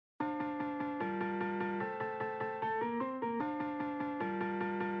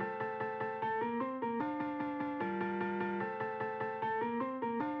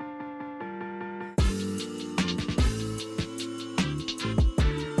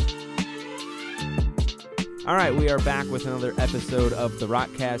All right, we are back with another episode of the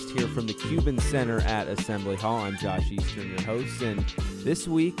Rockast here from the Cuban Center at Assembly Hall. I'm Josh Eastern, your host, and this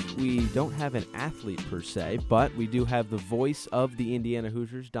week we don't have an athlete per se, but we do have the voice of the Indiana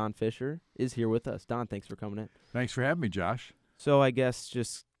Hoosiers. Don Fischer is here with us. Don, thanks for coming in. Thanks for having me, Josh. So I guess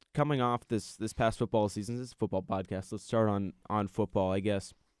just coming off this past football season, this is a football podcast. Let's start on football, I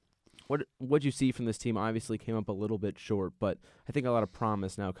guess. What'd you see from this team? Obviously came up a little bit short, but I think a lot of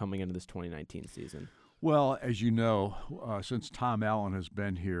promise now coming into this 2019 season. Well, as you know, since Tom Allen has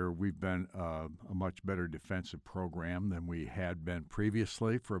been here, we've been a much better defensive program than we had been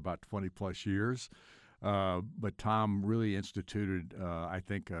previously for about 20-plus years. But Tom really instituted, I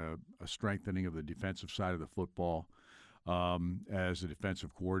think, a strengthening of the defensive side of the football. As a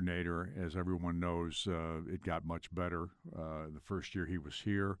defensive coordinator, as everyone knows, it got much better the first year he was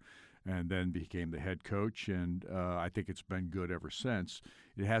here and then became the head coach, and I think it's been good ever since.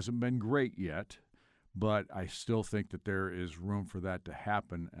 It hasn't been great yet, but I still think that there is room for that to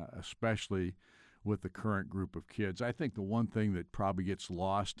happen, especially with the current group of kids. I think the one thing that probably gets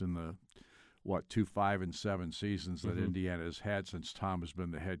lost in the, 2 5-7 seasons that Indiana has had since Tom has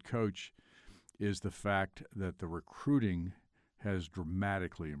been the head coach is the fact that the recruiting has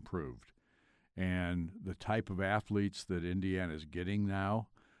dramatically improved. And the type of athletes that Indiana is getting now,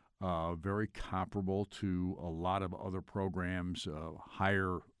 very comparable to a lot of other programs,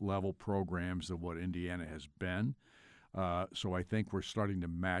 higher level programs than what Indiana has been. So I think we're starting to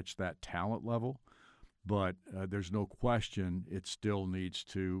match that talent level. But there's no question it still needs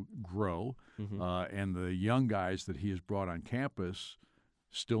to grow. And the young guys that he has brought on campus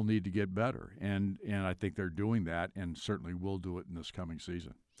still need to get better. And I think they're doing that and certainly will do it in this coming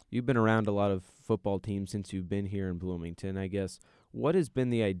season. You've been around a lot of football teams since you've been here in Bloomington, I guess. What has been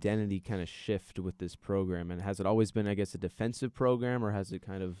the identity kind of shift with this program? And has it always been, I guess, a defensive program, or has it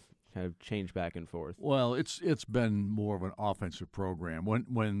kind of changed back and forth? Well, it's been more of an offensive program.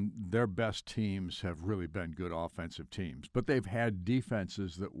 When their best teams have really been good offensive teams, but they've had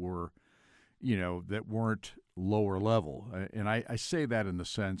defenses that were, that weren't lower level. And I say that in the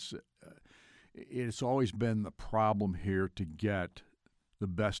sense it's always been the problem here to get the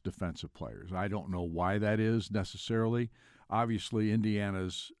best defensive players. I don't know why that is necessarily. Obviously,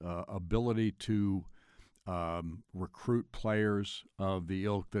 Indiana's ability to recruit players of the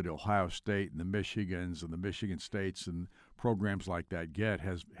ilk that Ohio State and the Michigans and the Michigan States and programs like that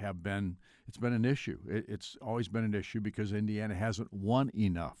it's been an issue. It's always been an issue because Indiana hasn't won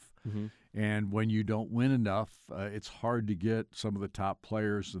enough. And when you don't win enough, it's hard to get some of the top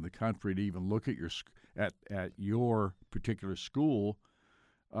players in the country to even look at your particular school.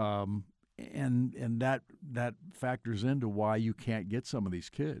 And that factors into why you can't get some of these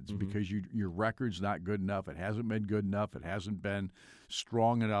kids because your record's not good enough. It hasn't been good enough. It hasn't been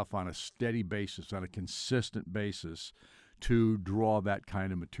strong enough on a steady basis, on a consistent basis, to draw that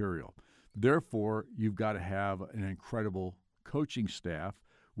kind of material. Therefore, you've got to have an incredible coaching staff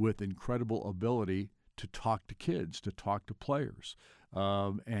with incredible ability to talk to kids, to talk to players,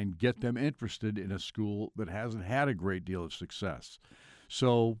 and get them interested in a school that hasn't had a great deal of success.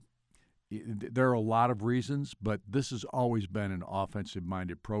 So there are a lot of reasons, but this has always been an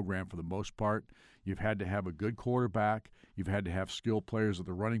offensive-minded program for the most part. You've had to have a good quarterback. You've had to have skilled players at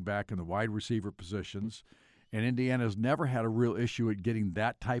the running back and the wide receiver positions. And Indiana's never had a real issue at getting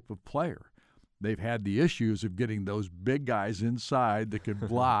that type of player. They've had the issues of getting those big guys inside that could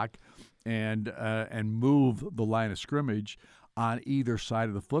block and move the line of scrimmage on either side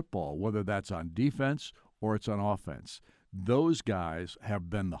of the football, whether that's on defense or it's on offense. Those guys have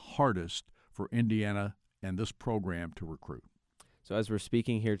been the hardest for Indiana and this program to recruit. So as we're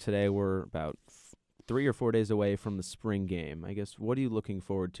speaking here today, we're about 3 or 4 days away from the spring game. I guess, what are you looking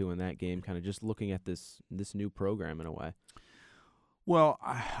forward to in that game, kind of just looking at this new program in a way? Well,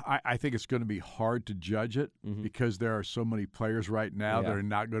 I think it's going to be hard to judge it because there are so many players right now that are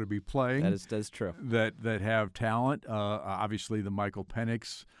not going to be playing. That's true. That have talent. Obviously, the Michael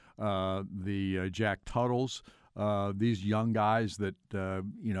Penix, the Jack Tuttles, these young guys that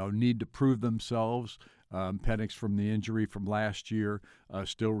need to prove themselves. Penix from the injury from last year,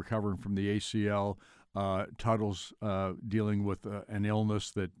 still recovering from the ACL. Tuttle's dealing with an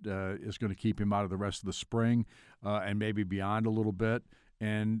illness that is going to keep him out of the rest of the spring and maybe beyond a little bit.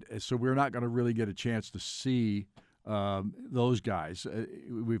 And so we're not going to really get a chance to see those guys.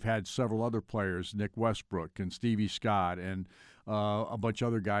 We've had several other players, Nick Westbrook and Stevie Scott and a bunch of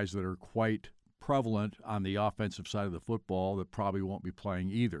other guys that are quite prevalent on the offensive side of the football that probably won't be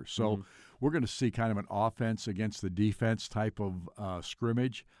playing either. So we're going to see kind of an offense against the defense type of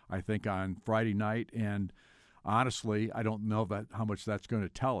scrimmage, I think, on Friday night. And honestly, I don't know how much that's going to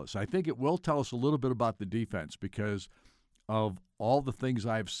tell us. I think it will tell us a little bit about the defense because of all the things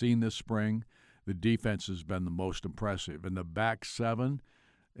I've seen this spring, the defense has been the most impressive. And the back seven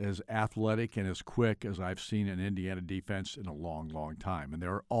as athletic and as quick as I've seen an Indiana defense in a long, long time. And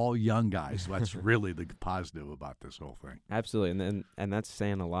they're all young guys. So that's really the positive about this whole thing. Absolutely, and that's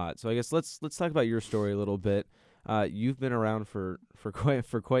saying a lot. So I guess let's talk about your story a little bit. You've been around for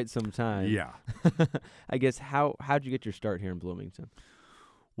quite some time. Yeah. I guess how'd you get your start here in Bloomington?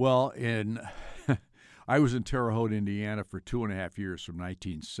 Well, I was in Terre Haute, Indiana for 2.5 years from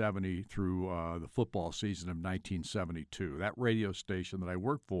 1970 through the football season of 1972. That radio station that I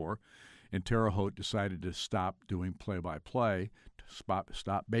worked for in Terre Haute decided to stop doing play-by-play,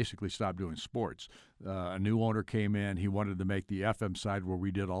 basically stop doing sports. A new owner came in. He wanted to make the FM side where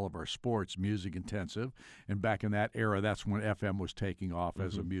we did all of our sports music intensive. And back in that era, that's when FM was taking off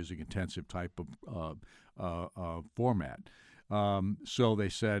as a music intensive type of format. So they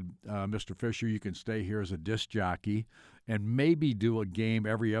said, Mr. Fischer, you can stay here as a disc jockey and maybe do a game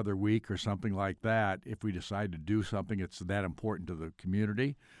every other week or something like that if we decide to do something that's that important to the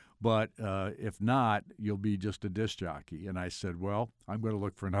community. But if not, you'll be just a disc jockey. And I said, well, I'm going to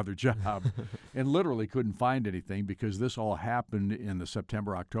look for another job. And literally couldn't find anything because this all happened in the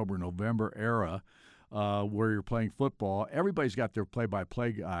September, October, November era where you're playing football. Everybody's got their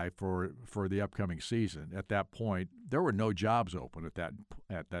play-by-play guy for the upcoming season. At that point, there were no jobs open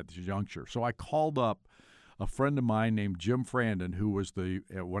at that juncture. So I called up a friend of mine named Jim Frandon, who was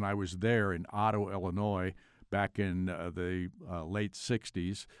when I was there in Otto, Illinois, back in the late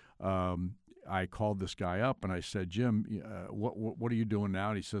 60s. I called this guy up and I said, Jim, what are you doing now?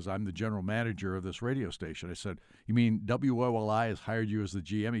 And he says, I'm the general manager of this radio station. I said, you mean WOLI has hired you as the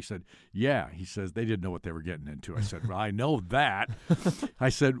GM? He said, yeah. He says, they didn't know what they were getting into. I said, well, I know that. I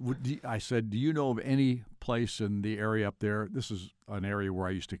said, do you know of any place in the area up there? This is an area where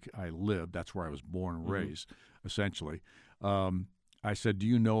I lived. That's where I was born and raised, essentially. I said, do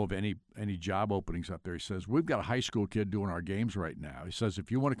you know of any job openings up there? He says, we've got a high school kid doing our games right now. He says,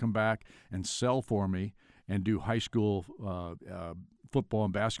 if you want to come back and sell for me and do high school football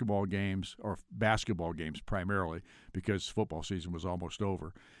and basketball games, or basketball games primarily because football season was almost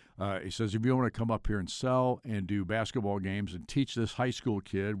over. He says, if you want to come up here and sell and do basketball games and teach this high school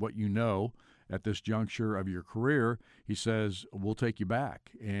kid what you know at this juncture of your career, he says, we'll take you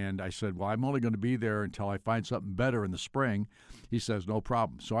back. And I said, well, I'm only going to be there until I find something better in the spring. He says, no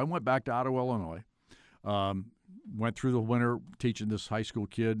problem. So I went back to Ottawa, Illinois, went through the winter teaching this high school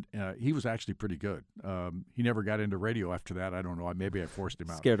kid. He was actually pretty good. He never got into radio after that. I don't know. Maybe I forced him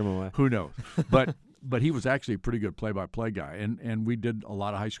out. Scared him away. Who knows? But he was actually a pretty good play-by-play guy. And we did a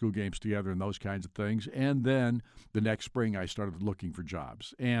lot of high school games together and those kinds of things. And then the next spring I started looking for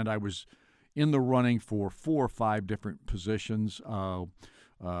jobs. And I was in the running for 4 or 5 different positions. I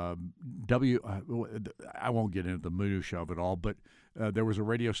won't get into the minutia of it all, but there was a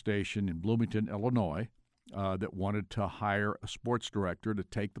radio station in Bloomington, Illinois, that wanted to hire a sports director to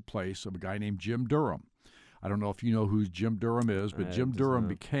take the place of a guy named Jim Durham. I don't know if you know who Jim Durham is, but Jim Durham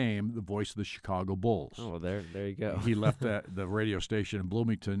became the voice of the Chicago Bulls. Oh, well, there you go. He left the radio station in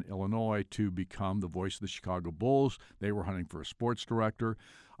Bloomington, Illinois, to become the voice of the Chicago Bulls. They were hunting for a sports director.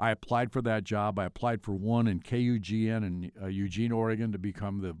 I applied for that job. I applied for one in KUGN in Eugene, Oregon, to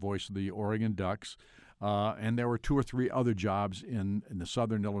become the voice of the Oregon Ducks. And there were 2 or 3 other jobs in the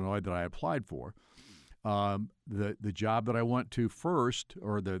southern Illinois that I applied for. The job that I went to first,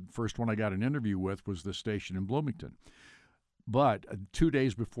 or the first one I got an interview with, was the station in Bloomington. But 2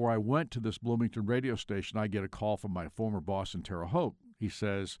 days before I went to this Bloomington radio station, I get a call from my former boss in Terre Haute. He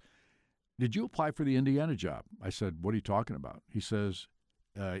says, did you apply for the Indiana job? I said, what are you talking about? He says,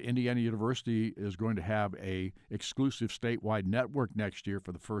 Indiana University is going to have a exclusive statewide network next year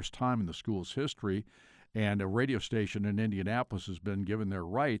for the first time in the school's history, and a radio station in Indianapolis has been given their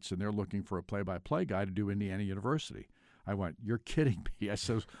rights, and they're looking for a play-by-play guy to do Indiana University. I went, you're kidding me. I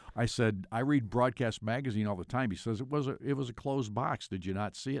said, I read Broadcast Magazine all the time. He says, it was a closed box. Did you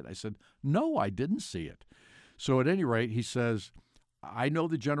not see it? I said, no, I didn't see it. So at any rate, he says, I know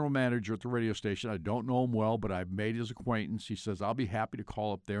the general manager at the radio station. I don't know him well, but I've made his acquaintance. He says, I'll be happy to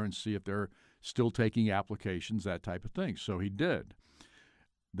call up there and see if they're still taking applications, that type of thing. So he did.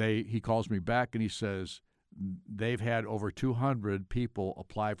 He calls me back and he says, they've had over 200 people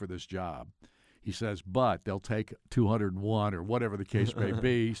apply for this job. He says, but they'll take 201 or whatever the case may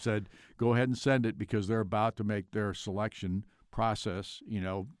be. He said, go ahead and send it because they're about to make their selection process,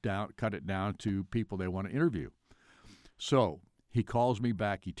 cut it down to people they want to interview. So he calls me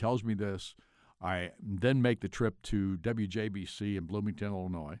back. He tells me this. I then make the trip to WJBC in Bloomington,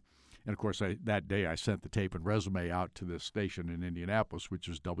 Illinois. And, of course, that day I sent the tape and resume out to this station in Indianapolis, which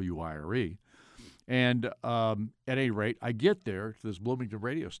is WIRE. And at any rate, I get there to this Bloomington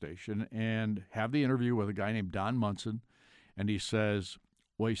radio station and have the interview with a guy named Don Munson. And he says,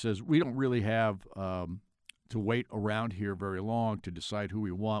 we don't really have to wait around here very long to decide who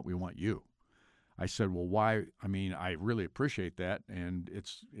we want. We want you. I said, well, why? I mean, I really appreciate that, and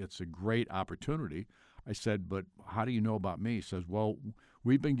it's a great opportunity. I said, but how do you know about me? He says, well,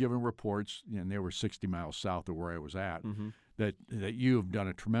 we've been given reports, and they were 60 miles south of where I was at, that you have done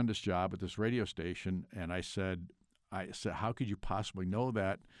a tremendous job at this radio station. And I said, how could you possibly know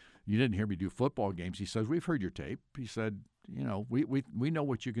that? You didn't hear me do football games. He says, we've heard your tape. He said, we know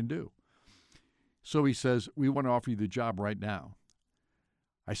what you can do. So he says, we want to offer you the job right now.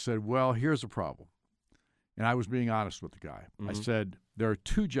 I said, well, here's the problem. And I was being honest with the guy. I said, there are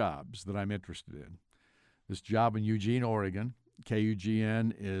 2 jobs that I'm interested in. This job in Eugene, Oregon.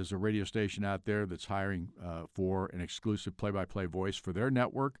 KUGN is a radio station out there that's hiring for an exclusive play-by-play voice for their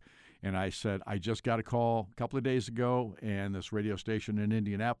network. And I said, I just got a call a couple of days ago, and this radio station in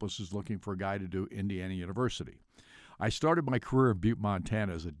Indianapolis is looking for a guy to do Indiana University. I started my career in Butte,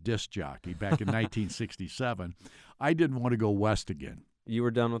 Montana as a disc jockey back in 1967. I didn't want to go west again. You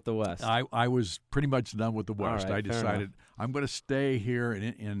were done with the West. I was pretty much done with the West. Right, I decided I'm going to stay here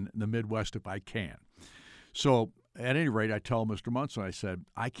in the Midwest if I can. So at any rate, I tell Mr. Munson, I said,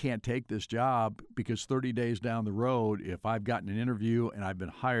 I can't take this job because 30 days down the road, if I've gotten an interview and I've been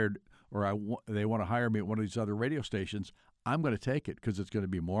hired or they want to hire me at one of these other radio stations, I'm going to take it because it's going to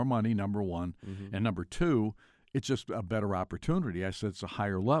be more money, number one. And number two, it's just a better opportunity. I said, it's a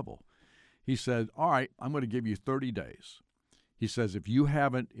higher level. He said, all right, I'm going to give you 30 days. He says, if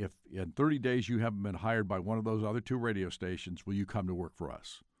in 30 days you haven't been hired by one of those other 2 radio stations, will you come to work for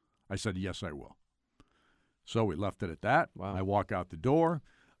us? I said, yes, I will. So we left it at that. Wow. I walk out the door.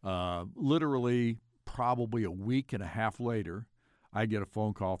 Literally, probably a week and a half later, I get a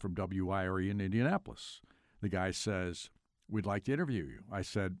phone call from WIRE in Indianapolis. The guy says, we'd like to interview you. I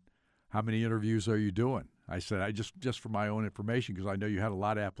said, how many interviews are you doing? I said, I just for my own information, because I know you had a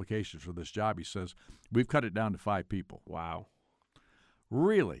lot of applications for this job. He says, we've cut it down to 5 people. Wow.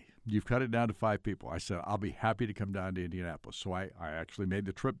 Really? You've cut it down to 5 people. I said, I'll be happy to come down to Indianapolis. So I actually made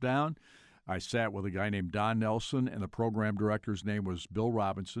the trip down. I sat with a guy named Don Nelson, and the program director's name was Bill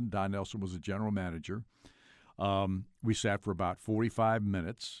Robinson. Don Nelson was the general manager. We sat for about 45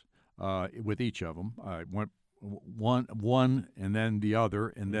 minutes with each of them. I went one and then the other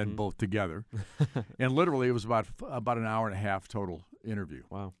and then both together. And literally it was about an hour and a half total interview.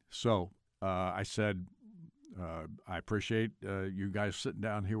 Wow. So I said, I appreciate you guys sitting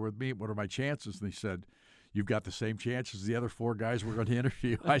down here with me. What are my chances? And he said, you've got the same chance as the other 4 guys we're going to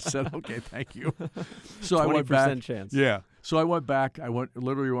interview. I said, okay, thank you. So I went back. 20% chance. Yeah. So I went back. I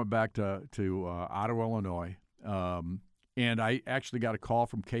literally went back to Ottawa, Illinois. And I actually got a call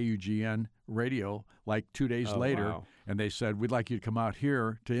from KUGN radio like 2 days later. Wow. And they said, we'd like you to come out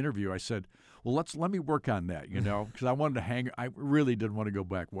here to interview. I said, well, let me work on that, because I wanted to I really didn't want to go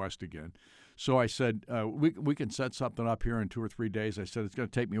back west again. So I said, we can set something up here in 2 or 3 days. I said, it's going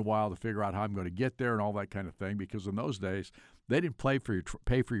to take me a while to figure out how I'm going to get there and all that kind of thing, because in those days, they didn't pay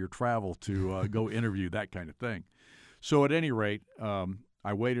for your travel to go interview, that kind of thing. So at any rate,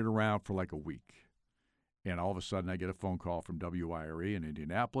 I waited around for like a week. And all of a sudden, I get a phone call from WIRE in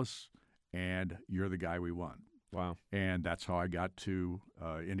Indianapolis, and you're the guy we want. Wow. And that's how I got to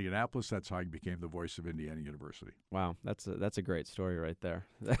Indianapolis. That's how I became the voice of Indiana University. Wow, that's a great story right there.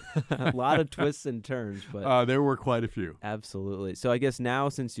 A lot of twists and turns, but there were quite a few. Absolutely. So I guess now,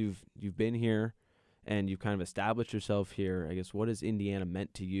 since you've been here and you've kind of established yourself here, I guess what has Indiana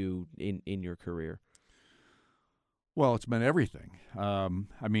meant to you in your career? Well, it's meant everything.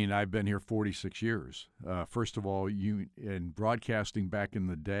 I've been here 46 years. First of all, in broadcasting back in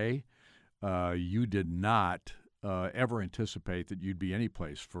the day, you did not ever anticipate that you'd be any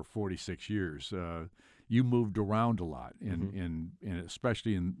place for 46 years. You moved around a lot, and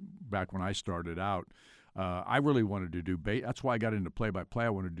especially back when I started out. I really wanted to do that's why I got into play-by-play. I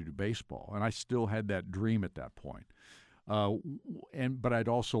wanted to do baseball, and I still had that dream at that point. But I'd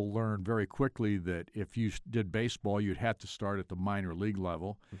also learned very quickly that if you did baseball, you'd have to start at the minor league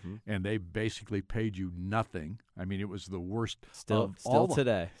level, and they basically paid you nothing. I mean, it was the worst. Still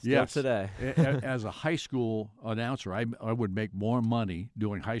today. As a high school announcer, I would make more money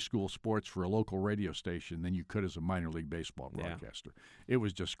doing high school sports for a local radio station than you could as a minor league baseball broadcaster. Yeah. It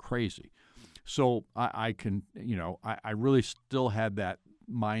was just crazy. So I really still had that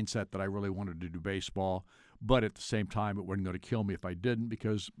mindset that I really wanted to do baseball. But at the same time, it wasn't going to kill me if I didn't,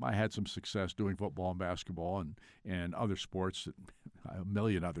 because I had some success doing football and basketball and other sports, a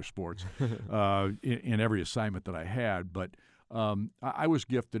million other sports, in every assignment that I had. But I was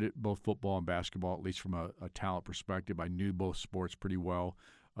gifted at both football and basketball, at least from a talent perspective. I knew both sports pretty well.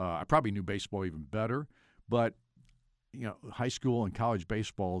 I probably knew baseball even better. But high school and college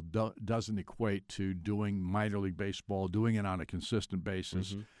baseball doesn't equate to doing minor league baseball, doing it on a consistent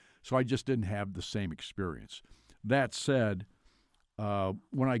basis. Mm-hmm. So I just didn't have the same experience. That said,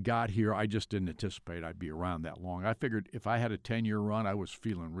 when I got here, I just didn't anticipate I'd be around that long. I figured if I had a 10-year run, I was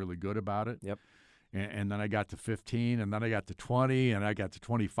feeling really good about it. Yep. And then I got to 15, and then I got to 20, and I got to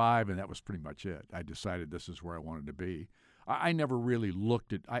 25, and that was pretty much it. I decided this is where I wanted to be. I never really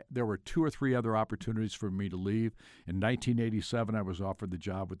looked at – there were 2 or 3 other opportunities for me to leave. In 1987, I was offered the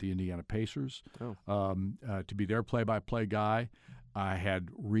job with the Indiana Pacers to be their play-by-play guy. I had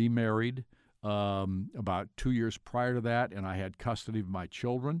remarried about 2 years prior to that, and I had custody of my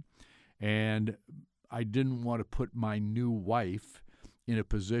children. And I didn't want to put my new wife in a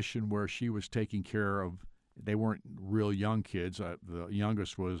position where she was taking care of – they weren't real young kids. The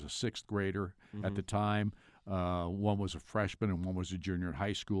youngest was a 6th grader at the time. One was a freshman and one was a junior in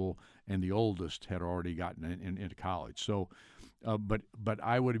high school, and the oldest had already gotten into college. So, but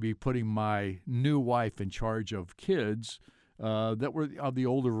I would be putting my new wife in charge of kids that were of the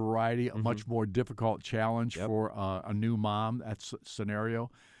older variety, a much more difficult challenge for a new mom, that scenario.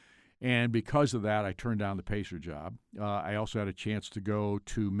 And because of that, I turned down the Pacer job. I also had a chance to go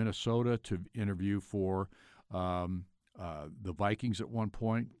to Minnesota to interview for the Vikings at one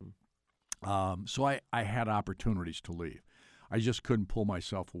point. So I had opportunities to leave. I just couldn't pull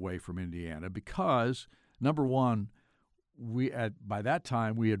myself away from Indiana because, number one, by that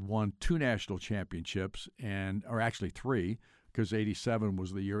time we had won 2 national championships, or actually 3, because 87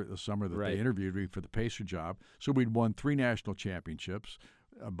 was the summer that they interviewed me for the Pacer job. So we'd won 3 national championships.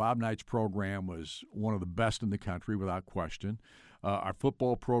 Bob Knight's program was one of the best in the country, without question. Our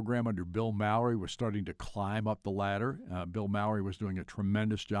football program under Bill Mallory was starting to climb up the ladder. Bill Mallory was doing a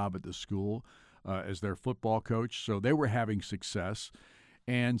tremendous job at the school as their football coach, so they were having success.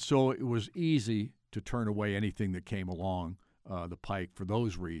 And so it was easy to turn away anything that came along the pike for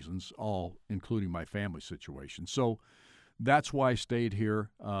those reasons, all including my family situation. So that's why I stayed here.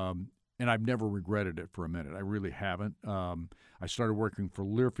 And I've never regretted it for a minute. I really haven't. I started working for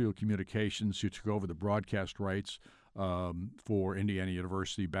Learfield Communications, who took over the broadcast rights for Indiana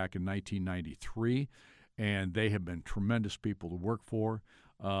University back in 1993, and they have been tremendous people to work for.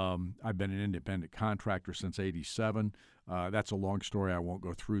 I've been an independent contractor since '87. That's a long story. I won't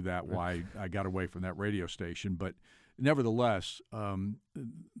go through that, why I got away from that radio station. But nevertheless,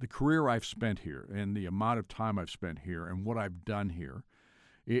 the career I've spent here and the amount of time I've spent here and what I've done here,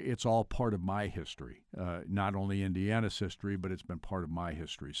 it's all part of my history, not only Indiana's history, but it's been part of my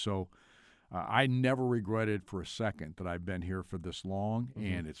history. So I never regretted for a second that I've been here for this long,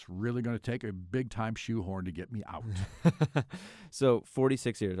 and it's really going to take a big-time shoehorn to get me out. So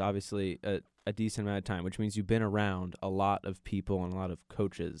 46 years, obviously a decent amount of time, which means you've been around a lot of people and a lot of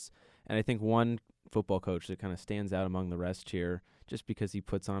coaches. And I think one football coach that kind of stands out among the rest here, just because he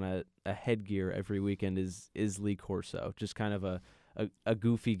puts on a headgear every weekend, is Lee Corso, just kind of a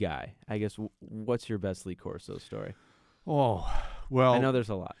goofy guy. I guess, what's your best Lee Corso story? Oh, well, I know there's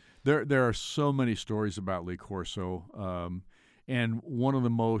a lot. There are so many stories about Lee Corso, and one of the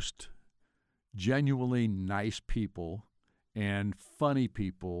most genuinely nice people and funny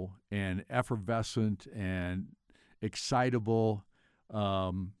people and effervescent and excitable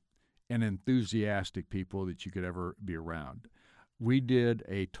and enthusiastic people that you could ever be around. We did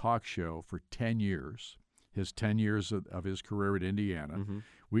a talk show for 10 years. His 10 years of his career at Indiana.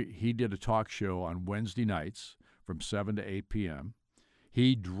 He did a talk show on Wednesday nights from 7 to 8 p.m.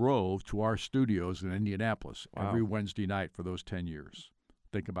 He drove to our studios in Indianapolis every Wednesday night for those 10 years.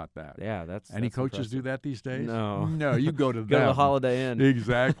 Think about that. Yeah, that's Any coaches impressive. do that these days? No, you go to them. Go to the Holiday Inn.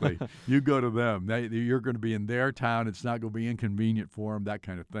 Exactly. You go to them. You're going to be in their town. It's not going to be inconvenient for them, that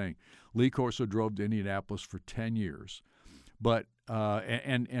kind of thing. Lee Corso drove to Indianapolis for 10 years. But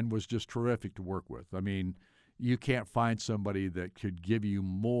and was just terrific to work with. I mean, you can't find somebody that could give you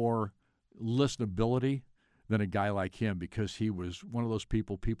more listenability than a guy like him, because he was one of those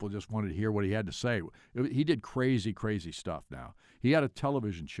people just wanted to hear what he had to say. He did crazy, crazy stuff now. He had a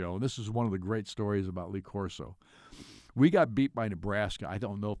television show, and this is one of the great stories about Lee Corso. We got beat by Nebraska. I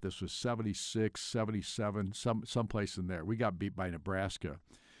don't know if this was 76, 77, someplace in there. We got beat by Nebraska.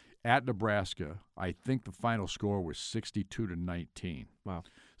 At Nebraska, I think the final score was 62-19. Wow.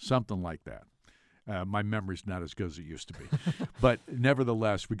 Something like that. My memory's not as good as it used to be. But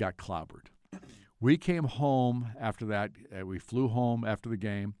nevertheless, we got clobbered. We came home after that. We flew home after the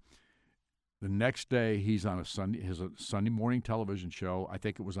game. The next day, he's on a Sunday morning television show. I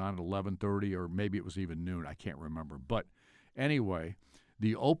think it was on at 11:30 or maybe it was even noon. I can't remember. But anyway,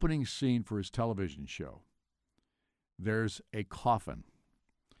 the opening scene for his television show, there's a coffin.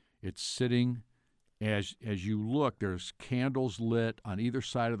 It's sitting, as you look, there's candles lit on either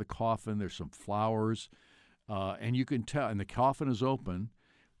side of the coffin. There's some flowers, and you can tell, and the coffin is open,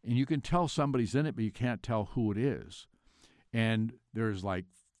 and you can tell somebody's in it, but you can't tell who it is. And there's like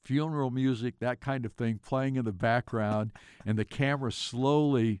funeral music, that kind of thing, playing in the background, and the camera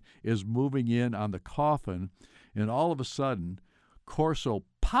slowly is moving in on the coffin, and all of a sudden, Corso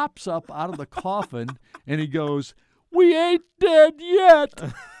pops up out of the coffin, and he goes, "We ain't dead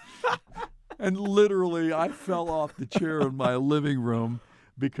yet!" And literally, I fell off the chair in my living room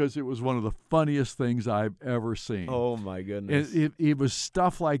because it was one of the funniest things I've ever seen. Oh, my goodness. It was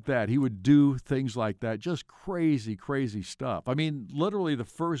stuff like that. He would do things like that, just crazy, crazy stuff. I mean, literally the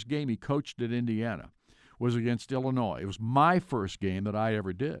first game he coached at Indiana was against Illinois. It was my first game that I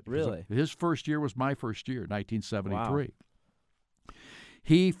ever did. Really? His first year was my first year, 1973. Wow.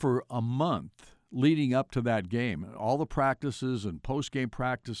 He, for a month leading up to that game, all the practices and post-game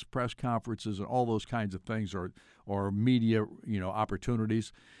practice, press conferences, and all those kinds of things, or media,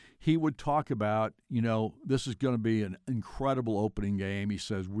 opportunities, he would talk about, this is going to be an incredible opening game. He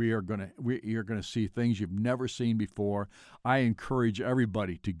says, you're going to see things you've never seen before. I encourage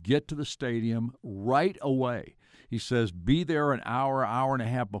everybody to get to the stadium right away. He says, be there an hour and a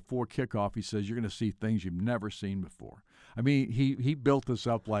half before kickoff. He says, you're going to see things you've never seen before. I mean, he built this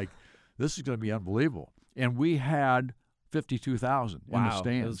up like, this is going to be unbelievable. And we had 52,000 in the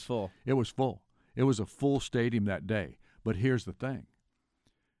stands. It was full. It was full. It was a full stadium that day. But here's the thing.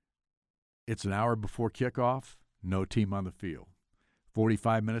 It's an hour before kickoff, no team on the field.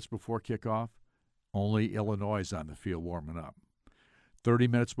 45 minutes before kickoff, only Illinois is on the field warming up. 30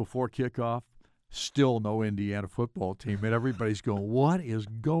 minutes before kickoff, still no Indiana football team. And everybody's going, what is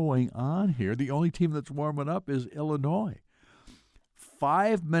going on here? The only team that's warming up is Illinois.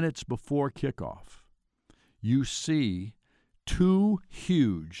 5 minutes before kickoff, you see two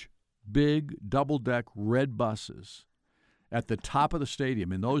huge, big, double-deck red buses at the top of the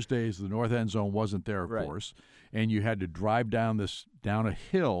stadium. In those days, the north end zone wasn't there, of course, and you had to drive down a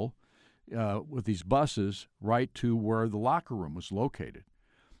hill with these buses right to where the locker room was located,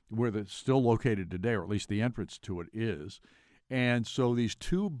 where it's still located today, or at least the entrance to it is. And so these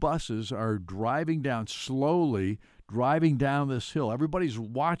two buses are driving down this hill. Everybody's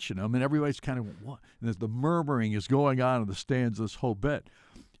watching them, and everybody's kind of, what? And the murmuring is going on in the stands this whole bit.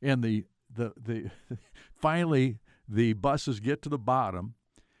 And the finally, the buses get to the bottom,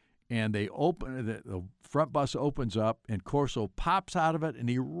 and they open. The front bus opens up, and Corso pops out of it, and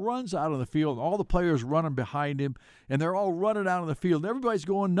he runs out on the field. And all the players running behind him, and they're all running out on the field. And everybody's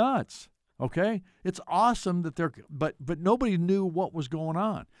going nuts. Okay, it's awesome that but nobody knew what was going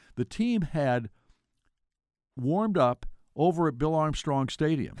on. The team had warmed up over at Bill Armstrong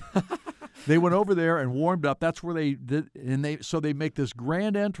Stadium. They went over there and warmed up. That's where they did, and so they make this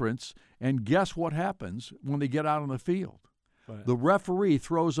grand entrance. And guess what happens when they get out on the field? What? The referee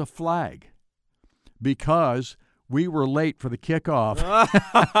throws a flag because we were late for the kickoff.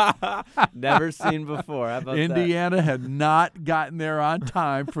 Never seen before. How about Indiana had not gotten there on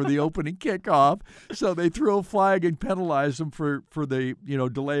time for the opening kickoff, so they threw a flag and penalized them for the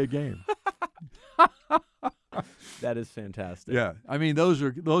delay a game. That is fantastic. Yeah, I mean those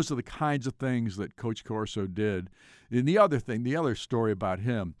are the kinds of things that Coach Corso did. And the other story about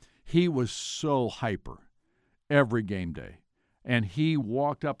him, he was so hyper every game day. And he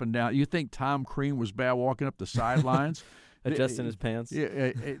walked up and down. You think Tom Crean was bad walking up the sidelines? Adjusting his pants?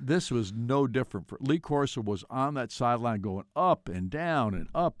 This was no different. Lee Corso was on that sideline going up and down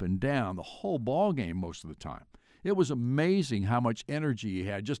the whole ball game most of the time. It was amazing how much energy he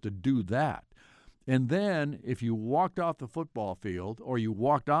had just to do that. And then if you walked off the football field or you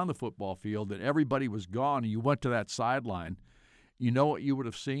walked on the football field and everybody was gone and you went to that sideline, you know what you would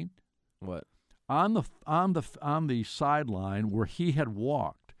have seen? What? On the sideline where he had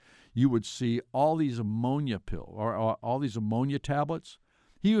walked, you would see all these ammonia all these ammonia tablets.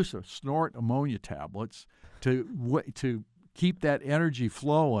 He used to snort ammonia tablets to keep that energy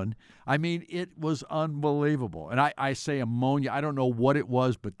flowing. I mean, it was unbelievable. And I say ammonia. I don't know what it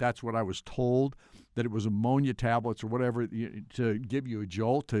was, but that's what I was told, that it was ammonia tablets or whatever to give you a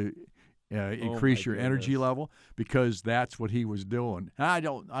jolt to increase your energy level, because that's what he was doing. And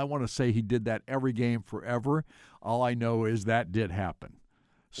I want to say he did that every game forever. All I know is that did happen.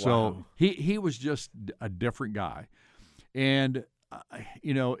 So he was just a different guy. And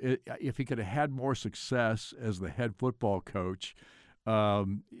if he could have had more success as the head football coach,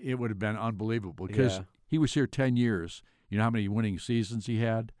 it would have been unbelievable because he was here 10 years. You know how many winning seasons he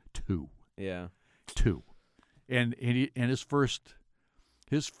had? 2. Yeah. 2. And his first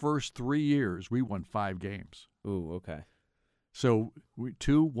 3 years, we won 5 games. Ooh, okay. So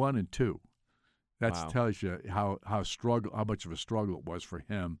 2, 1, and 2. That Wow. tells you how much of a struggle it was for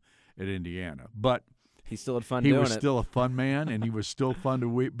him at Indiana. But he still had fun he doing it. was still a fun man, and he was still fun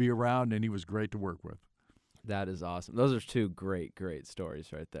to be around, and he was great to work with. That is awesome. Those are 2 great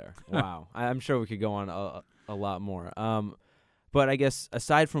stories right there. Wow. I'm sure we could go on a lot more. But I guess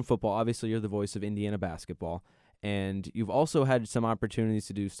aside from football, obviously you're the voice of Indiana basketball, and you've also had some opportunities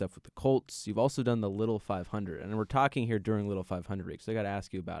to do stuff with the Colts. You've also done the Little 500, and we're talking here during Little 500 week, so I got to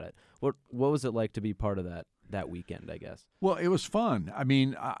ask you about it. What was it like to be part of that weekend, I guess? Well, it was fun. I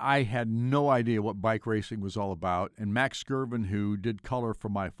mean, I had no idea what bike racing was all about, and Max Skirvin, who did color for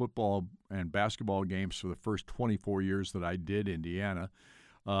my football and basketball games for the first 24 years that I did Indiana,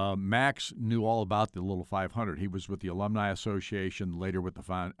 Max knew all about the Little 500. He was with the Alumni Association, later with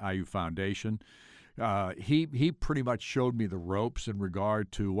the IU Foundation. He pretty much showed me the ropes in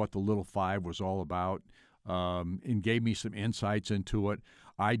regard to what the Little 5 was all about, and gave me some insights into it.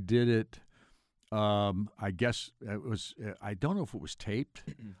 I did it. I guess it was. I don't know if it was taped.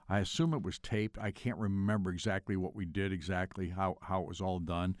 I assume it was taped. I can't remember exactly what we did, exactly how it was all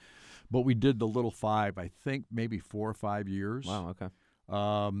done, but we did the Little 5. I think maybe 4 or 5 years. Wow. Okay.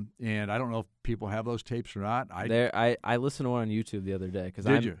 And I don't know if people have those tapes or not. I listened to one on YouTube the other day because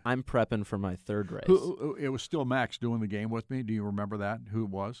I'm prepping for my 3rd race. It was still Max doing the game with me. Do you remember that? Who it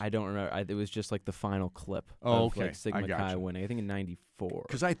was? I don't remember. It was just like the final clip. Oh, of okay. Like Sigma Chi winning. I think in '94.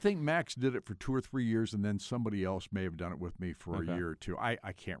 Because I think Max did it for 2 or 3 years, and then somebody else may have done it with me for a year or 2.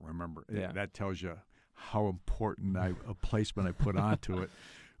 I can't remember. Yeah. That tells you how important a placement I put onto it.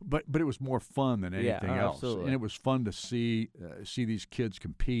 But it was more fun than anything else, absolutely. and it was fun to see these kids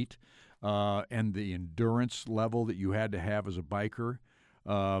compete, and the endurance level that you had to have as a biker,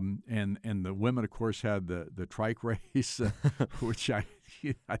 and the women, of course, had the trike race, which I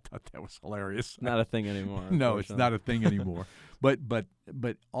thought that was hilarious. Not a thing anymore. No, it's not a thing anymore. But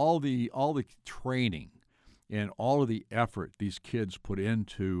all the training and all of the effort these kids put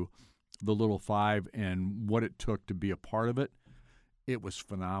into the Little 5 and what it took to be a part of it. It was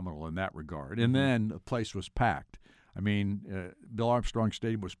phenomenal in that regard. And then the place was packed. I mean, Bill Armstrong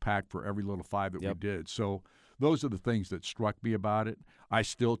Stadium was packed for every Little 5 that we did. So those are the things that struck me about it. I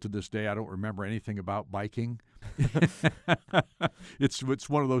still, to this day, I don't remember anything about biking. It's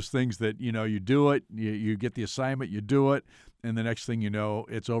one of those things that, you do it, you get the assignment, you do it, and the next thing you know,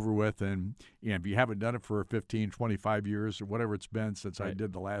 it's over with. And if you haven't done it for 15, 25 years or whatever it's been since I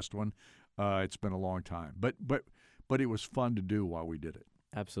did the last one, it's been a long time. But it was fun to do while we did it.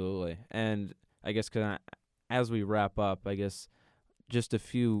 Absolutely. And I guess as we wrap up, I guess just a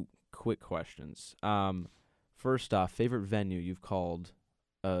few quick questions. First off, favorite venue you've called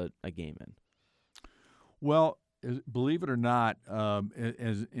a game in? Well, believe it or not,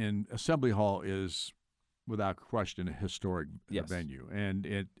 as in Assembly Hall is without question a historic venue,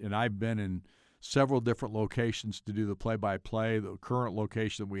 and I've been in several different locations to do the play-by-play. The current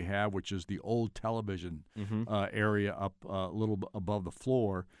location that we have, which is the old television area up a little above the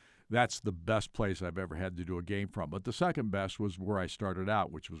floor, that's the best place I've ever had to do a game from. But the second best was where I started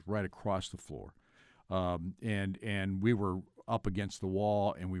out, which was right across the floor. And we were up against the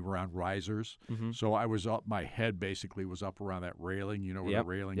wall, and we were on risers. So I was up, my head basically was up around that railing, where the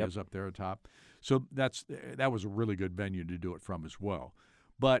railing is up there at the top. So that was a really good venue to do it from as well.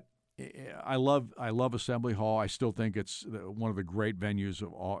 But I love Assembly Hall. I still think it's one of the great venues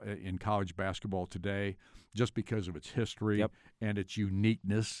of all in college basketball today, just because of its history and its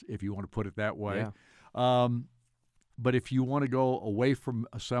uniqueness, if you want to put it that way. But if you want to go away from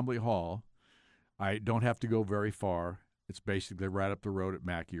Assembly Hall, I don't have to go very far. It's basically right up the road at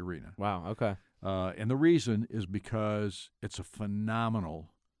Mackey Arena. Wow, okay. And the reason is because it's a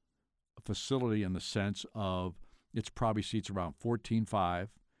phenomenal facility in the sense of it's probably seats around 14,500.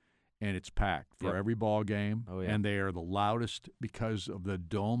 And it's packed for every ball game, and they are the loudest because of the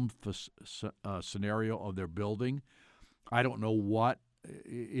dome scenario of their building. I don't know what.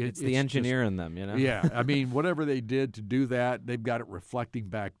 It's the engineer in them, Yeah, I mean, whatever they did to do that, they've got it reflecting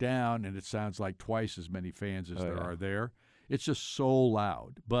back down, and it sounds like twice as many fans as there are there. It's just so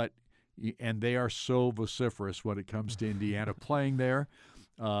loud, and they are so vociferous when it comes to Indiana playing there,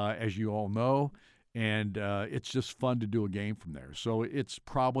 as you all know. And it's just fun to do a game from there. So it's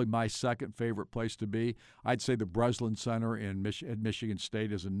probably my second favorite place to be. I'd say the Breslin Center at Michigan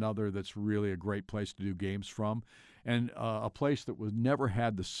State is another that's really a great place to do games from. And a place that was never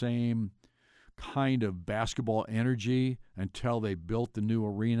had the same kind of basketball energy until they built the new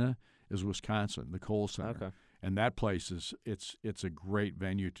arena is Wisconsin, the Kohl Center. Okay. And that place it's a great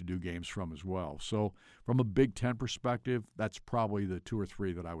venue to do games from as well. So from a Big Ten perspective, that's probably the 2 or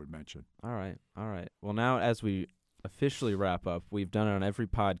 3 that I would mention. All right. Well, now as we officially wrap up, we've done it on every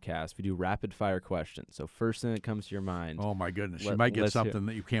podcast. We do rapid fire questions. So first thing that comes to your mind. Oh my goodness, you might get something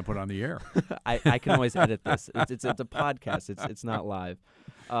that you can't put on the air. I can always edit this. It's a podcast. It's not live.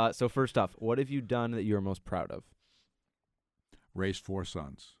 So first off, what have you done that you're most proud of? Raised 4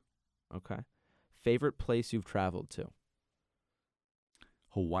 sons. Okay. Favorite place you've traveled to?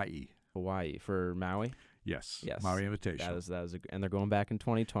 Hawaii. For Maui? Yes. Maui Invitational. That is and they're going back in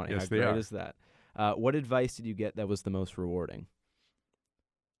 2020. Yes, How they great are. is that? What advice did you get that was the most rewarding?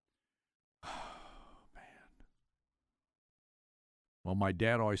 Well, my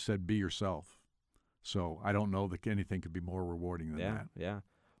dad always said, be yourself. So I don't know that anything could be more rewarding than that. Yeah.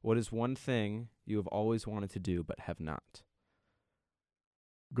 What is one thing you have always wanted to do but have not?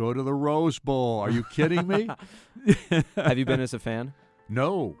 Go to the Rose Bowl. Are you kidding me? Have you been as a fan?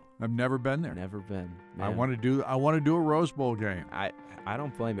 No, I've never been there. Never been. I Man. want to do a Rose Bowl game. I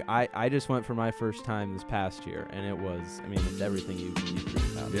don't blame you. I just went for my first time this past year, and it's everything you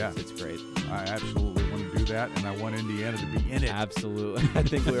dream about. Yeah. It's great. I absolutely want to do that, and I want Indiana to be in it. Absolutely. I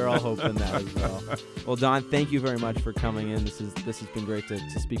think we were all hoping that as well. Well, Don, thank you very much for coming in. This has been great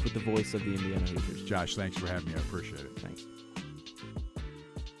to speak with the voice of the Indiana Hoosiers. Josh, thanks for having me. I appreciate it. Thanks.